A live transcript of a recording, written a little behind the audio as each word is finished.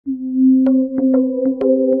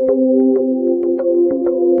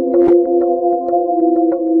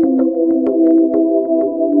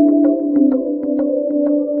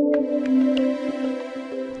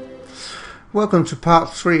Welcome to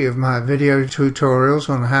part 3 of my video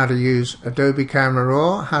tutorials on how to use Adobe Camera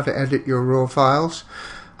Raw, how to edit your RAW files.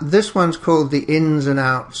 This one's called the ins and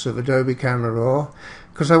outs of Adobe Camera Raw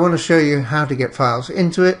because I want to show you how to get files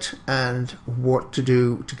into it and what to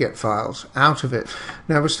do to get files out of it.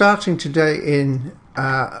 Now we're starting today in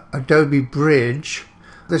Adobe Bridge.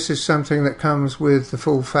 This is something that comes with the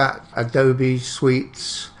full-fat Adobe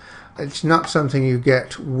suites. It's not something you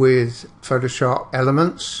get with Photoshop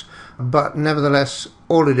Elements, but nevertheless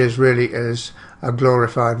all it is really is a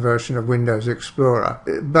glorified version of Windows Explorer.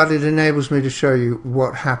 But it enables me to show you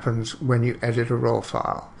what happens when you edit a RAW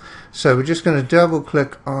file. So we're just going to double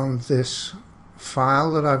click on this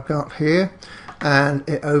file that I've got here and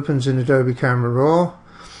it opens in Adobe Camera Raw.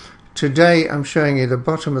 Today I'm showing you the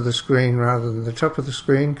bottom of the screen rather than the top of the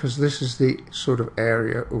screen because this is the sort of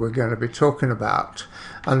area we're going to be talking about.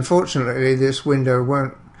 Unfortunately this window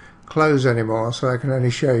won't close anymore, so I can only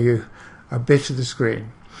show you a bit of the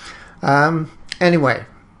screen. Anyway,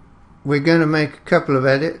 we're going to make a couple of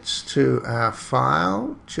edits to our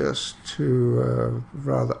file, just to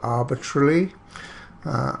rather arbitrarily.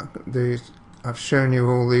 I've shown you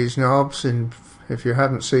all these knobs, and if you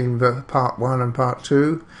haven't seen part 1 and part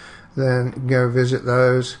 2, then go visit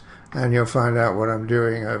those and you'll find out what I'm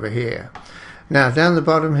doing over here. Now down the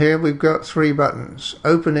bottom here we've got 3 buttons.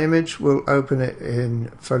 Open image will open it in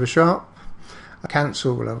Photoshop.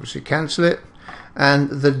 Cancel will obviously cancel it. And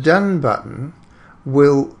the done button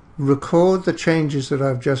will record the changes that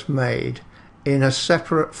I've just made in a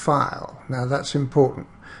separate file. Now that's important.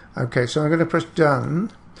 Okay, so I'm going to press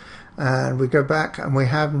done and we go back and we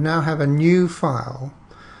now have a new file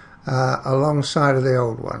alongside of the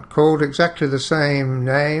old one, called exactly the same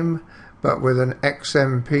name but with an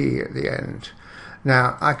XMP at the end.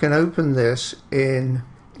 Now I can open this in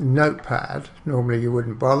Notepad. Normally you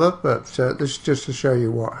wouldn't bother, but this is just to show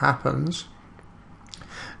you what happens.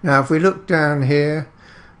 Now if we look down here,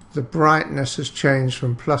 the brightness has changed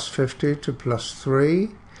from +50 to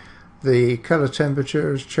 +3. The color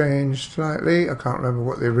temperature has changed slightly. I can't remember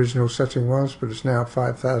what the original setting was, but it's now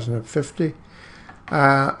 5050.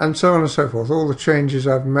 And so on and so forth. All the changes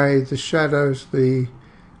I've made, the shadows, the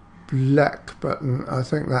black button, I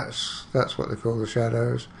think that's what they call the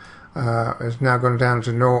shadows, has now gone down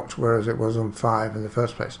to 0, whereas it was on 5 in the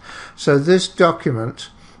first place. So this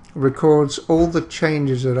document records all the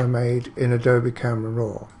changes that I made in Adobe Camera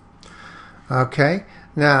Raw. Okay,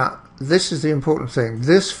 now this is the important thing.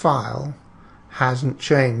 This file hasn't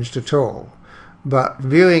changed at all, but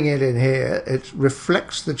viewing it in here, it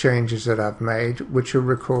reflects the changes that I've made, which are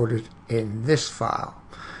recorded in this file.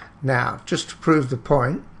 Now, just to prove the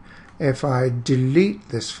point, if I delete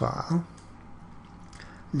this file,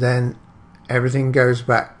 then everything goes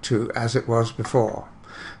back to as it was before.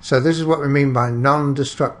 So this is what we mean by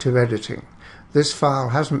non-destructive editing. This file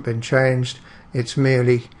hasn't been changed, it's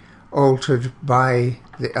merely altered by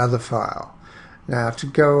the other file. Now to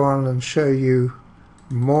go on and show you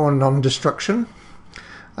more non-destruction,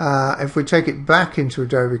 if we take it back into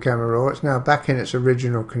Adobe Camera Raw, it's now back in its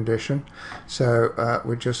original condition. So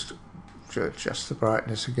we just adjust the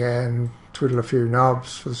brightness again, twiddle a few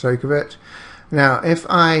knobs for the sake of it. Now if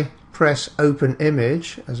I press open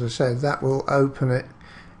image, as I said, that will open it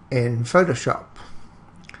in Photoshop.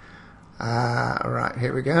 Right,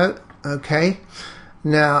 here we go. Okay,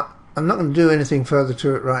 now I'm not going to do anything further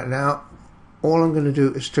to it right now. All I'm going to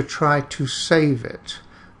do is to try to save it.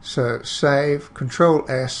 So save, Control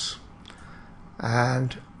S,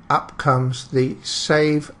 and up comes the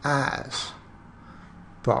Save As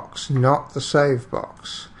box, not the Save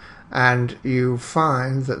box. And you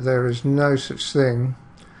find that there is no such thing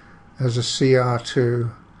as a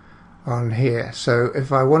CR2 on here. So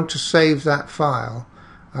if I want to save that file,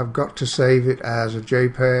 I've got to save it as a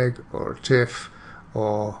JPEG or a TIFF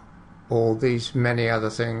or all these many other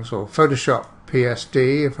things, or Photoshop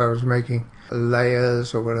PSD if I was making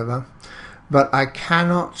layers or whatever. But I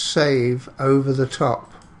cannot save over the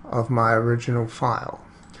top of my original file,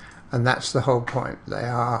 and that's the whole point. They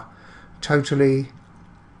are totally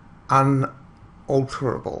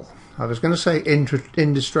unalterable. I was going to say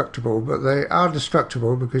indestructible, but they are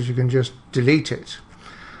destructible because you can just delete it.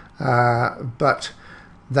 But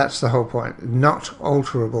that's the whole point. Not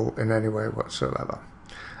alterable in any way whatsoever.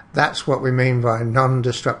 That's what we mean by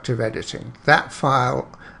non-destructive editing. That file,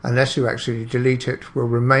 unless you actually delete it, will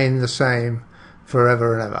remain the same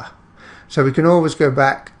forever and ever. So we can always go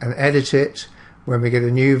back and edit it when we get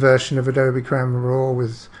a new version of Adobe Camera Raw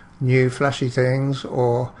with new flashy things,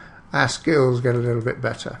 or our skills get a little bit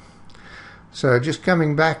better. So just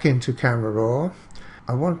coming back into Camera Raw,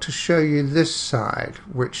 I want to show you this side,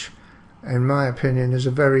 which in my opinion, is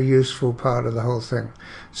a very useful part of the whole thing.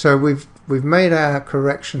 So we've made our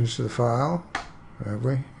corrections to the file, have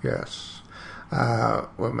we? Yes.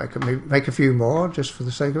 We'll make a few more just for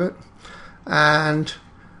the sake of it, and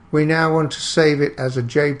we now want to save it as a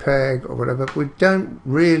JPEG or whatever. We don't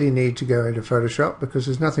really need to go into Photoshop because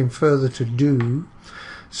there's nothing further to do.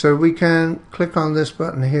 So we can click on this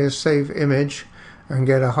button here, Save Image, and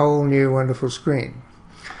get a whole new wonderful screen.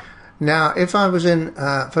 Now, if I was in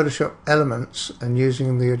Photoshop Elements and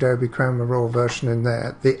using the Adobe Camera Raw version in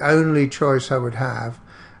there, the only choice I would have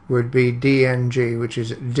would be DNG, which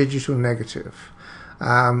is digital negative.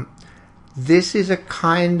 This is a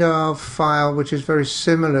kind of file which is very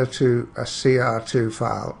similar to a CR2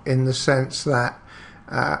 file in the sense that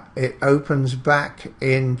it opens back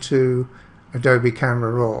into Adobe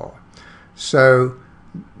Camera Raw. So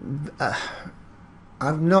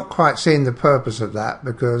I've not quite seen the purpose of that,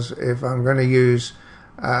 because if I'm going to use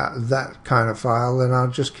that kind of file, then I'll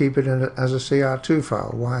just keep it in as a CR2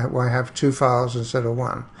 file. Why have two files instead of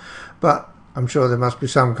one? But I'm sure there must be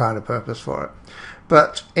some kind of purpose for it.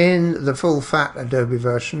 But in the full fat Adobe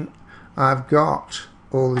version, I've got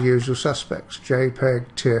all the usual suspects: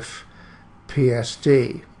 JPEG, TIFF,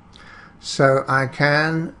 PSD. So I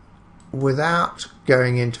can, without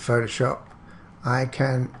going into Photoshop, I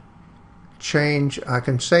can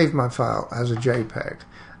save my file as a JPEG,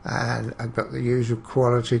 and I've got the usual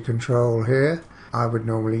quality control here. I would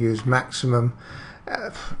normally use maximum.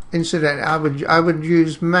 Incidentally, I would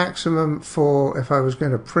use maximum for if I was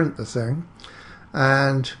going to print the thing,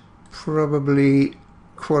 and probably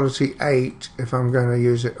quality 8 if I'm going to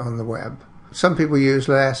use it on the web. Some people use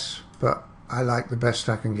less, but I like the best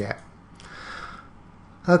I can get.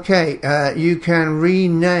 Okay, you can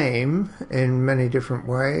rename in many different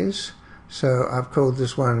ways. So I've called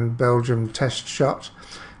this one Belgium Test Shot.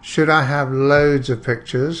 Should I have loads of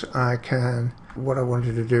pictures, I can. What I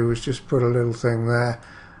wanted to do was just put a little thing there,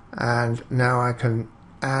 and now I can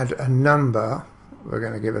add a number. We're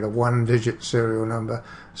going to give it a 1-digit serial number,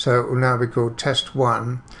 so it will now be called Test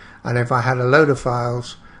 1, and if I had a load of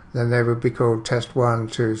files, then they would be called Test 1,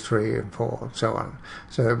 2, 3 and 4 and so on.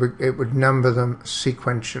 So it would number them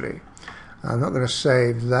sequentially. I'm not going to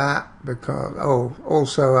save that because,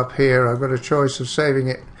 also up here I've got a choice of saving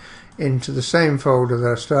it into the same folder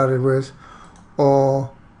that I started with,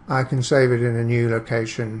 or I can save it in a new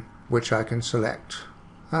location which I can select.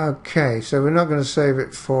 Okay, so we're not going to save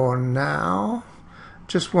it for now.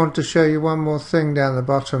 Just want to show you one more thing down the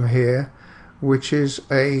bottom here, which is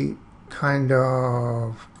a kind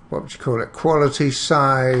of, what would you call it, quality,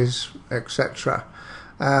 size, etc.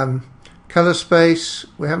 Color space,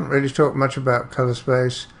 we haven't really talked much about color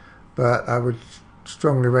space, but I would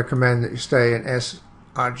strongly recommend that you stay in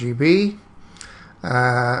sRGB.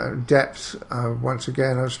 Depth, once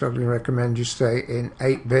again, I would strongly recommend you stay in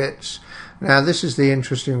 8 bits. Now this is the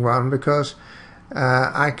interesting one, because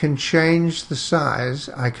I can change the size.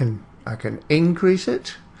 I can increase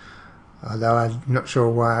it, although I'm not sure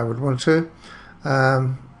why I would want to,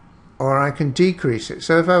 or I can decrease it.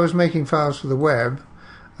 So if I was making files for the web,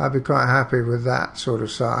 I'd be quite happy with that sort of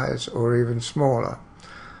size, or even smaller.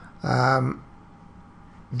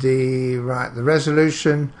 The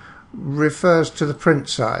resolution refers to the print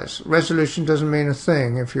size. Resolution doesn't mean a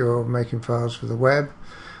thing if you're making files for the web,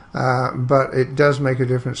 but it does make a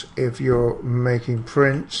difference if you're making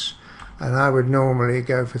prints, and I would normally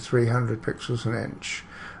go for 300 pixels an inch,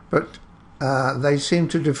 but they seem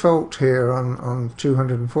to default here on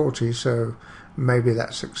 240, so maybe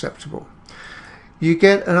that's acceptable. You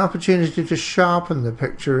get an opportunity to sharpen the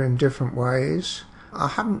picture in different ways. I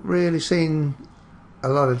haven't really seen a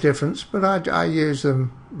lot of difference, but I use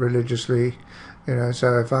them religiously.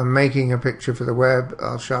 So if I'm making a picture for the web,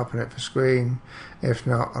 I'll sharpen it for screen. If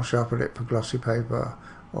not, I'll sharpen it for glossy paper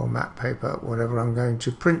or matte paper, whatever I'm going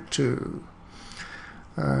to print to.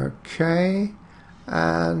 Okay,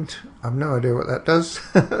 and I've no idea what that does.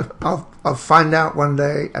 I'll find out one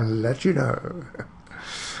day and let you know.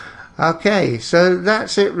 Okay, so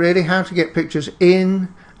that's it really, how to get pictures in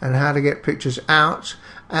and how to get pictures out,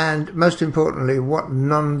 and most importantly, what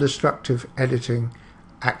non-destructive editing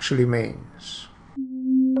actually means.